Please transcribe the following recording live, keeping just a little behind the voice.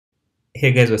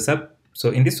Hey guys, what's up?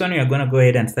 So in this one, we are going to go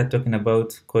ahead and start talking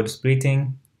about code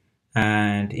splitting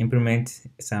and implement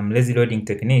some lazy loading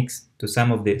techniques to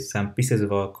some pieces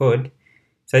of our code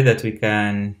so that we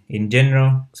can, in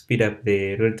general, speed up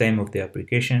the load time of the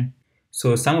application.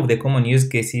 So some of the common use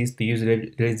cases to use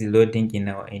lazy loading in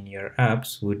your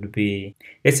apps would be,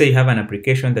 let's say you have an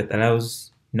application that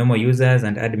allows normal users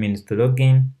and admins to log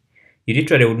in. You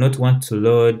literally would not want to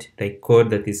load like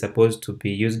code that is supposed to be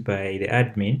used by the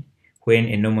admin when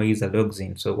a normal user logs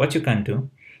in. So what you can do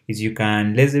is you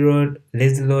can lazy load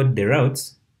the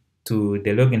routes to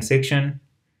the login section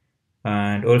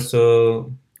and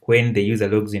also when the user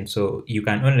logs in. So you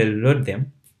can only load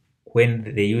them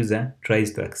when the user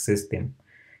tries to access them.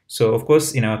 So of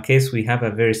course, in our case, we have a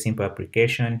very simple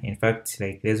application. In fact,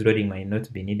 like lazy loading might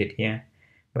not be needed here.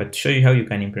 But to show you how you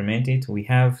can implement it, we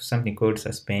have something called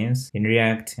Suspense in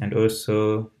React and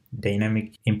also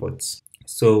dynamic imports.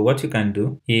 So what you can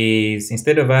do is,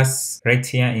 instead of us right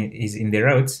here in the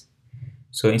routes,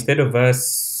 so instead of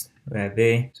us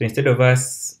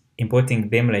importing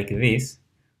them like this,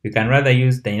 we can rather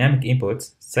use dynamic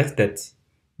imports such that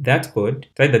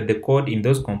the code in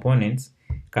those components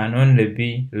can only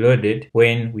be loaded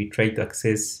when we try to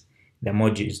access the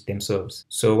modules themselves.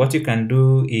 So what you can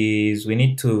do is we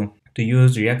need to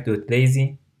use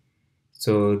react.lazy.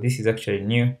 So this is actually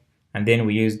new, and then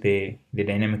we use the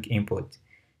dynamic import.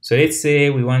 So let's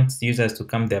say we want users to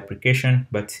come to the application,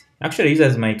 but actually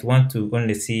users might want to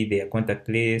only see their contact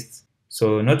lists.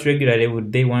 So not regularly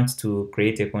would they want to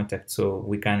create a contact. So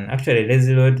we can actually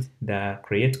lazy load the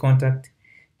create contact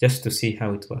just to see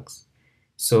how it works.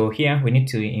 So here we need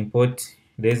to import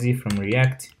lazy from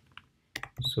React.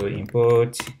 So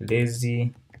import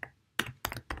lazy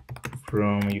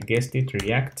from, you guessed it,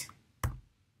 React.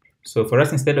 So for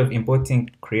us, instead of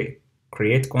importing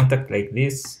create contact like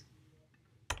this,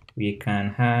 we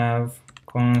can have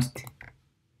const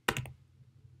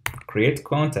create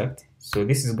contact. So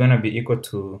this is going to be equal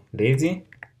to lazy.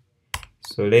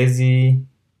 So lazy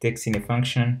takes in a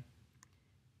function.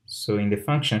 So in the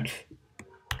function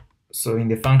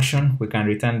we can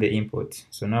return the import.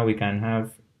 So now we can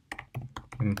have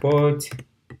import,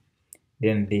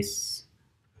 then this.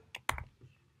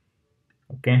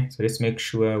 Okay, so let's make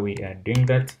sure we are doing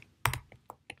that.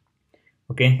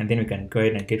 Okay, and then we can go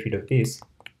ahead and get rid of this.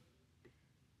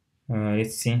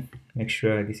 Let's see, make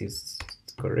sure this is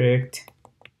correct.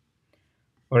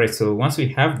 All right, so once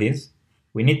we have this,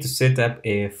 we need to set up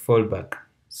a fallback.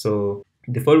 So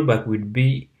the fallback would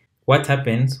be what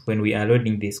happens when we are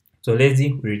loading this. So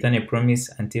lazy will return a promise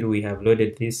until we have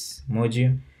loaded this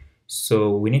module.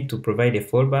 So we need to provide a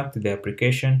fallback to the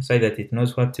application so that it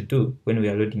knows what to do when we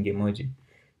are loading a module.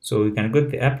 So we can go to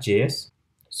the app.js.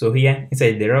 So here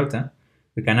inside the router,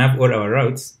 we can have all our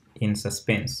routes in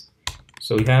Suspense.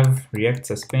 So we have React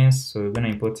Suspense. So we're going to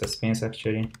import Suspense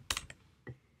actually.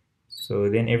 So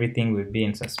then everything will be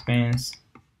in Suspense.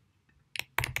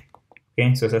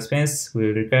 Okay, so Suspense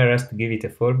will require us to give it a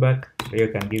fallback. So you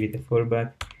can give it a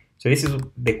fallback. So this is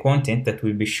the content that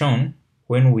will be shown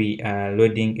when we are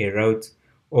loading a route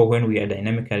or when we are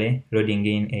dynamically loading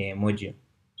in a module.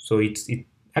 So it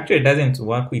actually doesn't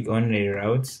work with only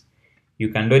routes. You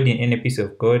can load in any piece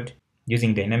of code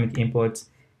using dynamic imports,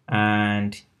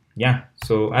 and yeah,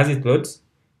 so as it loads,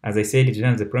 as I said, it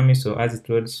returns the promise. So as it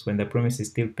loads, when the promise is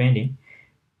still pending,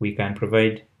 we can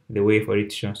provide the way for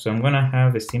it to show. So I'm gonna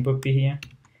have a simple P here,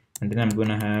 and then I'm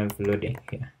gonna have loading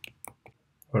here.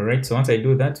 All right, so once I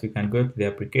do that, we can go to the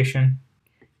application.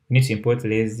 We need to import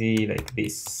lazy like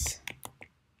this.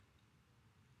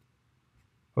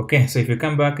 Okay, so if you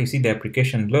come back, you see the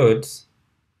application loads,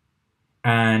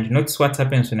 and notice what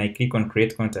happens when I click on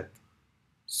create contact.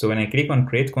 So when I click on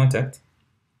create contact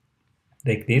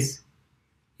like this,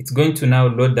 it's going to now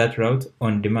load that route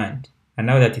on demand. And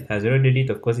now that it has loaded it,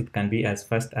 of course, it can be as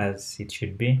fast as it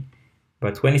should be.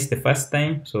 But when it's the first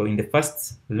time, so in the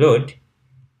first load,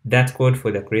 that code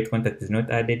for the create contact is not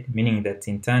added, meaning that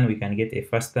in turn we can get a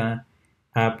faster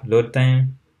app load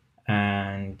time.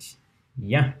 And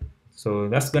yeah, so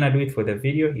that's gonna do it for the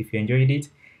video. If you enjoyed it,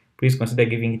 please consider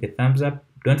giving it a thumbs up.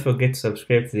 Don't forget to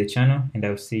subscribe to the channel, and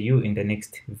I'll see you in the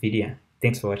next video.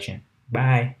 Thanks for watching.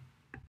 Bye.